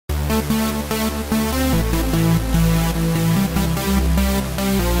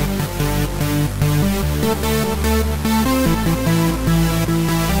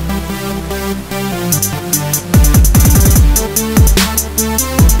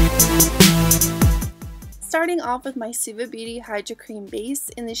Starting off with my SUVA Beauty Hydra Cream Base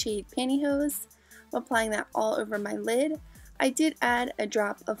in the shade Pantyhose, I'm applying that all over my lid. I did add a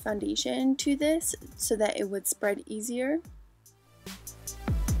drop of foundation to this so that it would spread easier.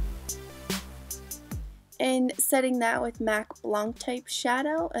 And setting that with MAC Blanc Type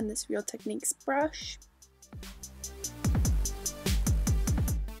shadow and this Real Techniques brush.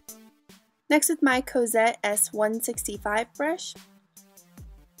 Next with my Cozette S165 brush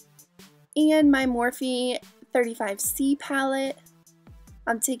and my Morphe 35C palette.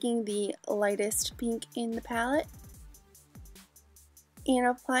 I'm taking the lightest pink in the palette and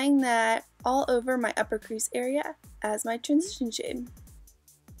applying that all over my upper crease area as my transition shade.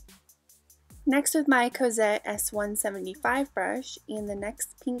 Next with my Cozette S175 brush and the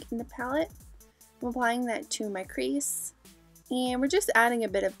next pink in the palette, I'm applying that to my crease and we're just adding a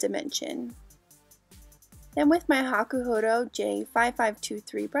bit of dimension. Then with my Hakuhodo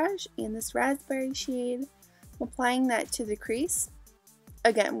J5523 brush and this raspberry shade, I'm applying that to the crease.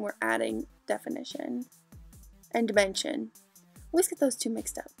 Again, we're adding definition and dimension. Always get those two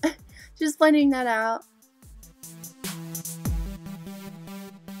mixed up. Just blending that out.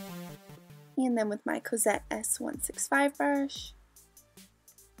 And then with my Cozette S165 brush.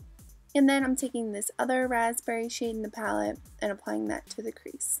 And then I'm taking this other raspberry shade in the palette and applying that to the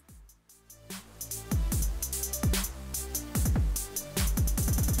crease.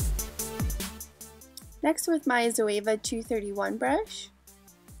 Next with my Zoeva 231 brush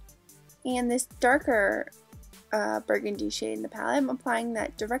and this darker burgundy shade in the palette, I'm applying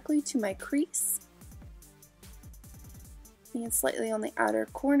that directly to my crease and slightly on the outer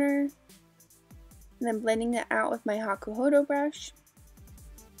corner, and then blending that out with my Hakuhodo brush.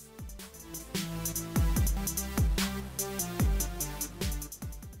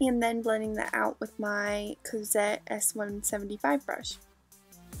 And then blending that out with my Cozette S175 brush.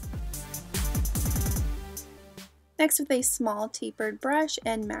 Next with a small tapered brush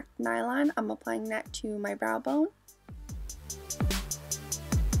and MAC Nylon, I'm applying that to my brow bone.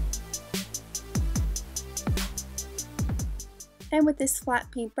 And with this flat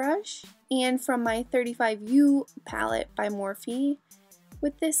paintbrush, and from my 35U palette by Morphe,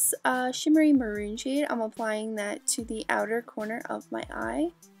 with this shimmery maroon shade, I'm applying that to the outer corner of my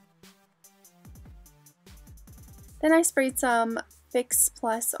eye. Then I sprayed some Fix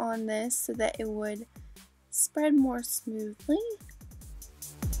Plus on this so that it would spread more smoothly.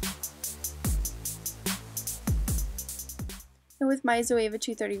 And with my Zoeva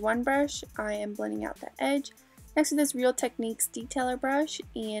 231 brush, I am blending out the edge. Next to this Real Techniques detailer brush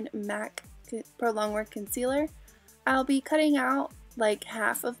and MAC Prolongwear concealer, I'll be cutting out like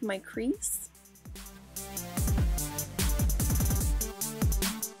half of my crease.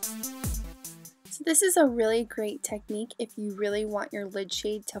 So this is a really great technique if you really want your lid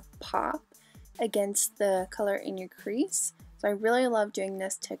shade to pop against the color in your crease. So I really love doing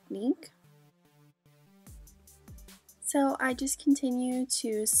this technique. So I just continue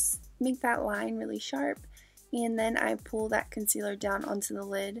to make that line really sharp, and then I pull that concealer down onto the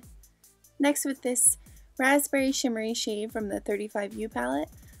lid. Next with this raspberry shimmery shade from the 35U palette,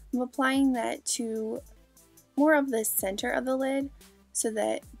 I'm applying that to more of the center of the lid so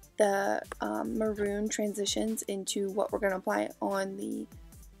that the maroon transitions into what we're going to apply on the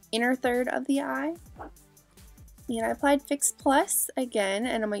inner third of the eye. And I applied Fix Plus again,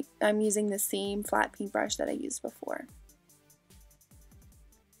 and I'm using the same flat paintbrush that I used before.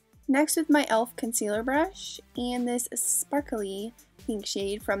 Next with my e.l.f. concealer brush and this sparkly pink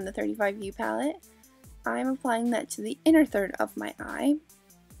shade from the 35U palette, I'm applying that to the inner third of my eye,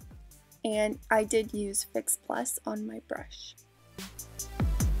 and I did use Fix Plus on my brush.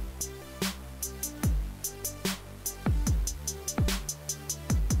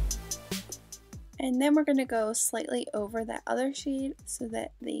 And then we're going to go slightly over that other shade so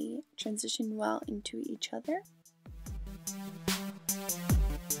that they transition well into each other.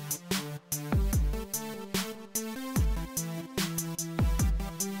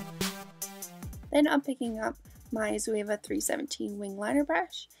 Then I'm picking up my Zoeva 317 wing liner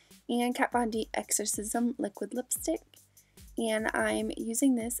brush and Kat Von D Exorcism liquid lipstick, and I'm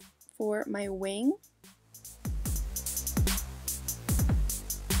using this for my wing.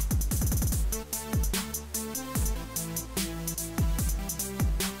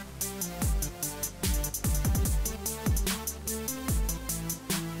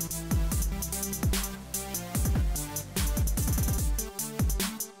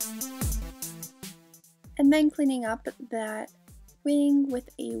 And then cleaning up that wing with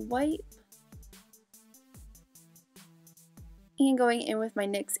a wipe. And going in with my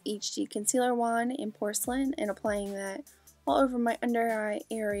NYX HD Concealer Wand in Porcelain and applying that all over my under eye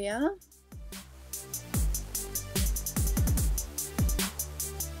area.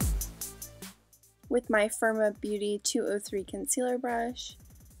 With my Firma Beauty 203 concealer brush,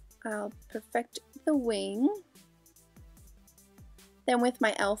 I'll perfect the wing. Then with my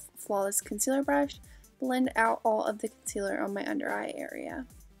e.l.f. Flawless Concealer Brush, blend out all of the concealer on my under eye area.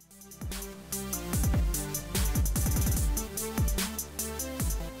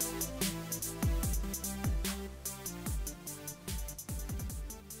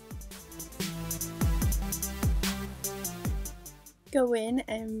 Go in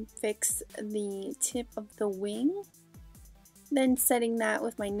and fix the tip of the wing, then setting that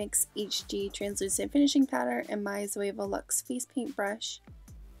with my NYX HD Translucent Finishing Powder and my Zoeva Luxe Face Paint Brush.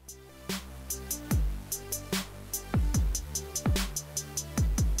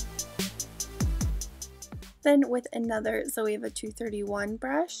 Then with another Zoeva 231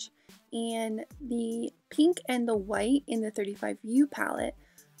 brush and the pink and the white in the 35U palette,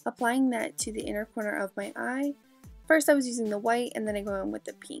 applying that to the inner corner of my eye. First I was using the white and then I go in with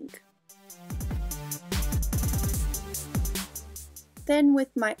the pink. Then with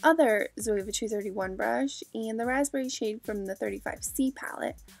my other Zoeva 231 brush and the raspberry shade from the 35C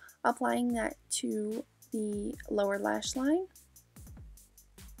palette, applying that to the lower lash line.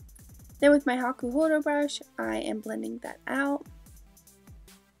 Then with my Hakuhodo brush, I am blending that out.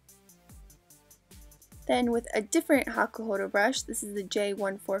 Then with a different Hakuhodo brush, this is the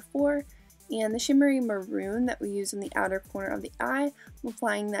J144, and the shimmery maroon that we use in the outer corner of the eye, I'm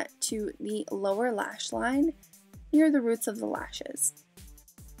applying that to the lower lash line near the roots of the lashes.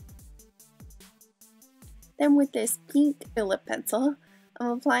 Then with this pink lip pencil, I'm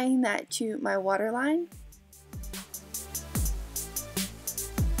applying that to my waterline.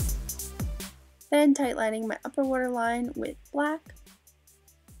 Then tightlining my upper waterline with black.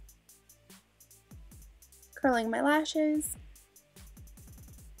 Curling my lashes.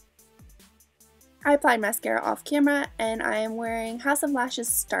 I applied mascara off camera and I am wearing House of Lashes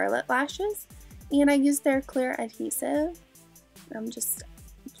Starlit Lashes, and I used their clear adhesive. I'm just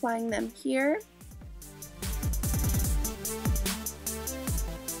applying them here.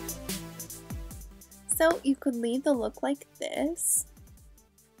 So you could leave the look like this,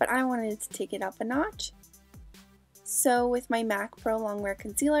 but I wanted to take it up a notch. So with my MAC Prolongwear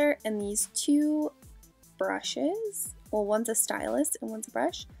concealer and these two brushes, well, one's a stylus and one's a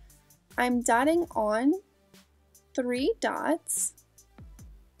brush, I'm dotting on 3 dots,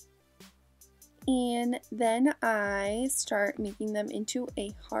 and then I start making them into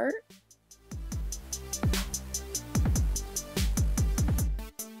a heart.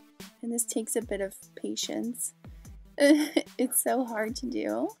 And this takes a bit of patience. It's so hard to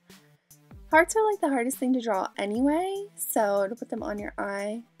do. Hearts are like the hardest thing to draw anyway, so to put them on your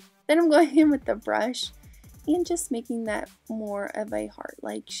eye. Then I'm going in with the brush and just making that more of a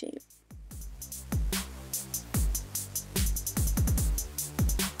heart-like shape.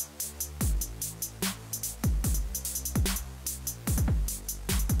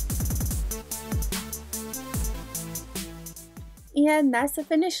 And that's the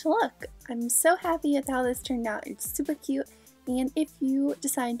finished look. I'm so happy with how this turned out. It's super cute. And if you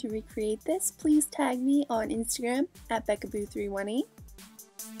decide to recreate this, please tag me on Instagram at beccaboo318.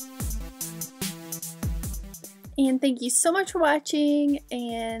 And thank you so much for watching,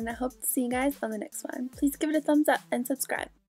 and I hope to see you guys on the next one. Please give it a thumbs up and subscribe.